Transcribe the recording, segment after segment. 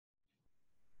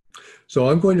So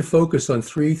I'm going to focus on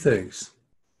three things: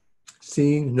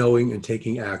 seeing, knowing, and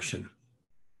taking action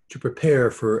to prepare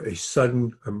for a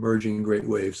sudden emerging great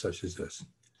wave such as this.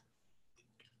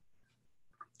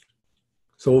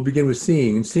 So we'll begin with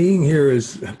seeing. And seeing here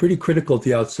is pretty critical at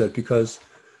the outset because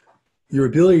your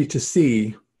ability to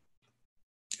see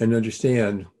and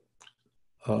understand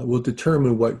will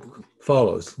determine what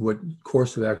follows, what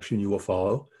course of action you will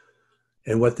follow,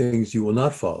 and what things you will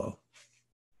not follow.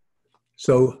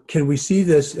 So can we see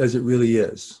this as it really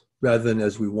is, rather than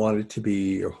as we want it to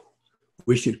be, or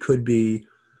wish it could be,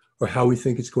 or how we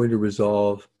think it's going to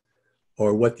resolve,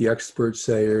 or what the experts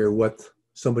say, or what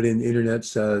somebody on the internet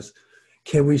says?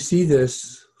 Can we see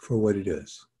this for what it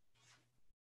is?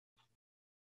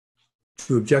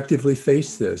 To objectively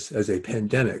face this as a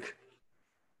pandemic,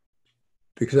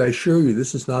 because I assure you,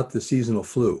 this is not the seasonal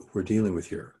flu we're dealing with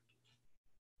here.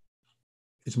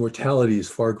 Its mortality is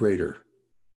far greater.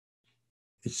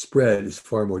 Its spread is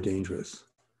far more dangerous.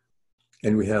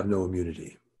 And we have no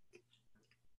immunity.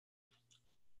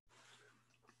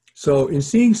 So in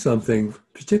seeing something,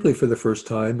 particularly for the first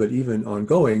time, but even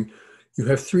ongoing, you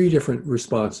have three different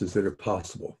responses that are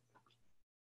possible.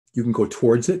 You can go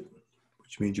towards it,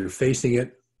 which means you're facing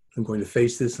it. I'm going to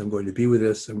face this. I'm going to be with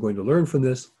this. I'm going to learn from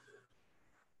this.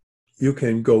 You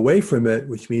can go away from it,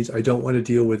 which means I don't want to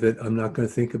deal with it. I'm not going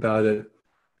to think about it.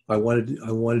 I want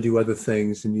to do other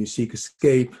things. And you seek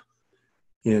escape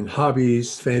in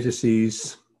hobbies,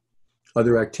 fantasies,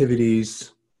 other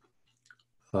activities,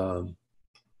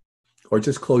 or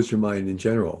just close your mind in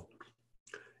general.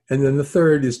 And then the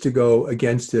third is to go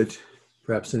against it,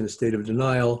 perhaps in a state of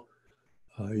denial.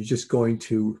 You're just going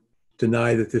to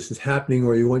deny that this is happening,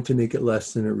 or you want to make it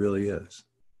less than it really is.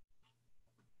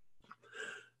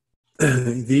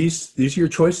 These are your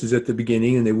choices at the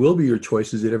beginning, and they will be your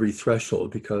choices at every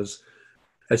threshold, because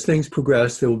as things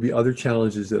progress, there will be other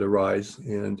challenges that arise,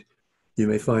 and you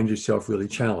may find yourself really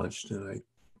challenged. And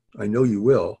I know you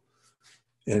will,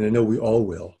 and I know we all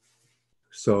will.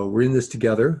 So we're in this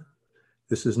together.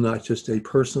 This is not just a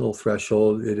personal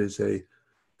threshold, it is a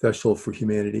threshold for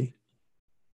humanity.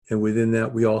 And within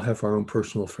that, we all have our own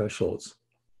personal thresholds.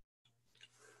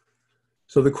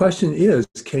 So the question is,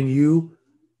 can you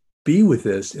be with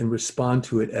this and respond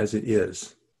to it as it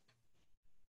is?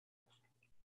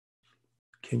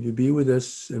 Can you be with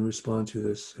this and respond to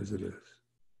this as it is?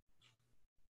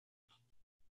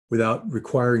 Without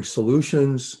requiring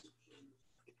solutions,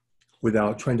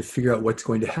 without trying to figure out what's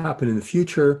going to happen in the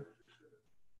future,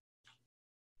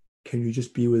 can you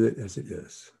just be with it as it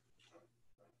is?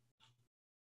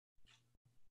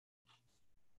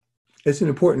 It's an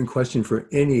important question for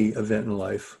any event in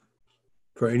life,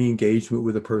 for any engagement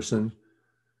with a person.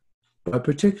 But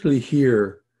particularly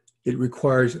here, it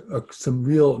requires some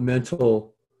real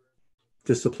mental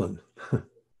discipline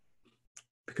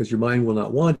because your mind will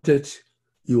not want it.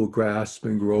 You will grasp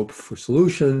and grope for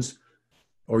solutions,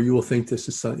 or you will think it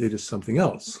is something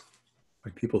else.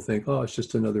 Like people think, oh, it's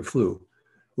just another flu.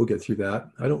 We'll get through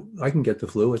that. I can get the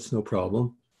flu. It's no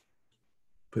problem.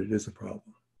 But it is a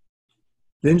problem.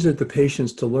 Then there's the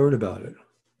patience to learn about it.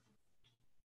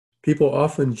 People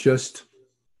often just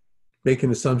make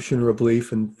an assumption or a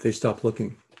belief and they stop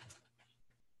looking.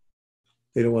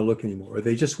 They don't want to look anymore. Or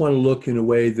they just want to look in a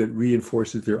way that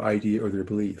reinforces their idea or their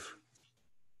belief.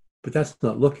 But that's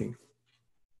not looking.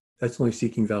 That's only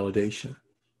seeking validation.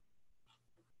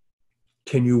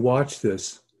 Can you watch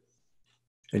this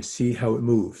and see how it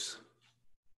moves?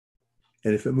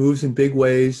 And if it moves in big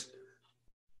ways,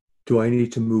 do I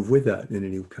need to move with that in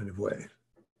any kind of way?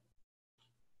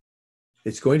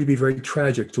 It's going to be very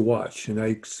tragic to watch, and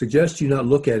I suggest you not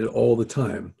look at it all the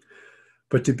time,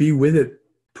 but to be with it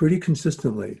pretty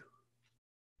consistently.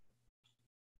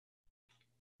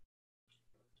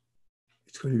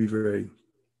 It's going to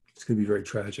be very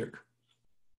tragic.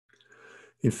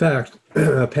 In fact,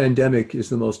 a pandemic is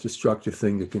the most destructive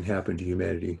thing that can happen to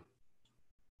humanity,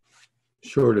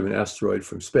 short of an asteroid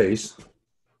from space.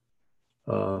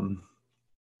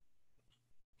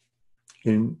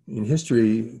 In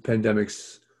history,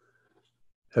 pandemics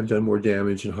have done more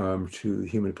damage and harm to the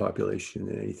human population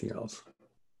than anything else.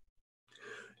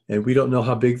 And we don't know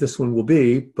how big this one will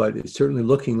be, but it's certainly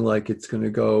looking like it's going to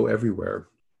go everywhere.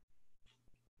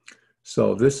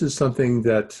 So this is something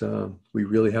that we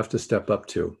really have to step up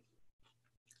to.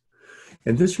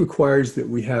 And this requires that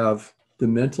we have the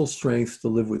mental strength to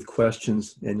live with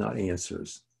questions and not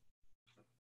answers.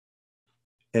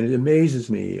 And it amazes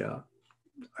me,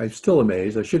 I'm still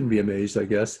amazed, I shouldn't be amazed, I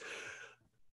guess,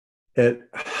 at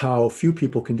how few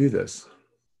people can do this.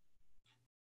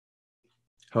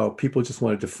 How people just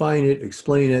want to define it,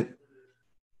 explain it,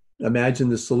 imagine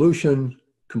the solution,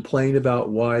 complain about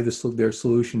why their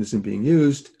solution isn't being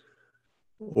used,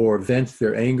 or vent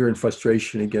their anger and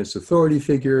frustration against authority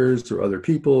figures or other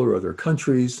people or other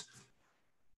countries.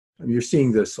 I mean, you're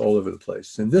seeing this all over the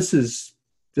place. And this is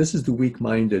the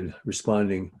weak-minded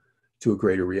responding to a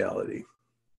greater reality.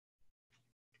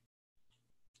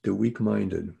 The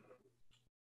weak-minded.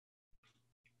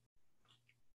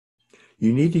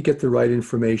 You need to get the right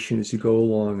information as you go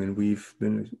along, and we've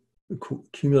been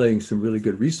accumulating some really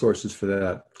good resources for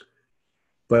that.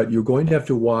 But you're going to have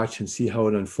to watch and see how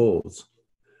it unfolds,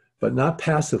 but not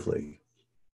passively,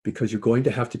 because you're going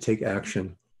to have to take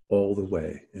action all the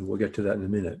way. And we'll get to that in a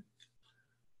minute.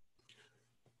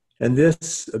 And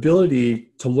this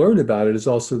ability to learn about it is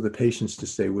also the patience to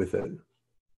stay with it.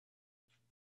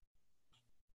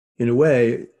 In a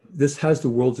way, this has the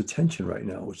world's attention right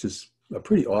now, which is a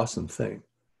pretty awesome thing.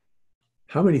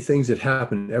 How many things that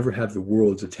happen ever have the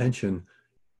world's attention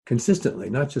consistently,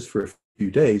 not just for a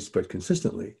few days, but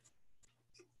consistently?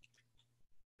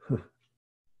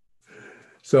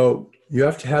 So you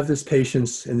have to have this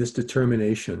patience and this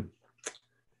determination.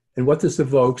 And what this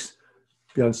evokes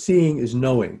beyond seeing is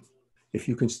knowing. If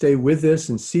you can stay with this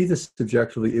and see this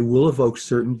subjectively, it will evoke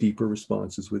certain deeper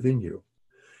responses within you.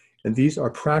 And these are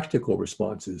practical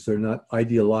responses. They're not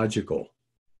ideological.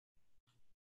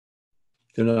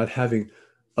 They're not having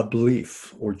a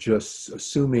belief or just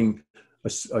assuming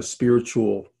a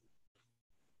spiritual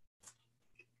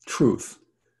truth.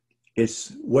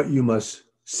 It's what you must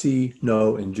see,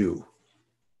 know, and do.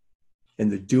 And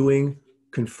the doing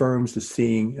confirms the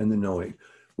seeing and the knowing.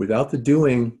 Without the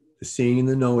doing, the seeing and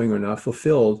the knowing are not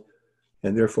fulfilled,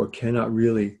 and therefore cannot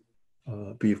really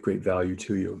be of great value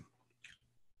to you.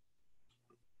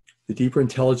 The deeper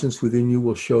intelligence within you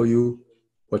will show you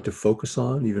what to focus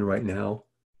on, even right now,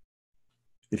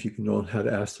 if you can know how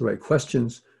to ask the right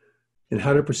questions and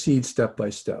how to proceed step by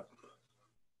step.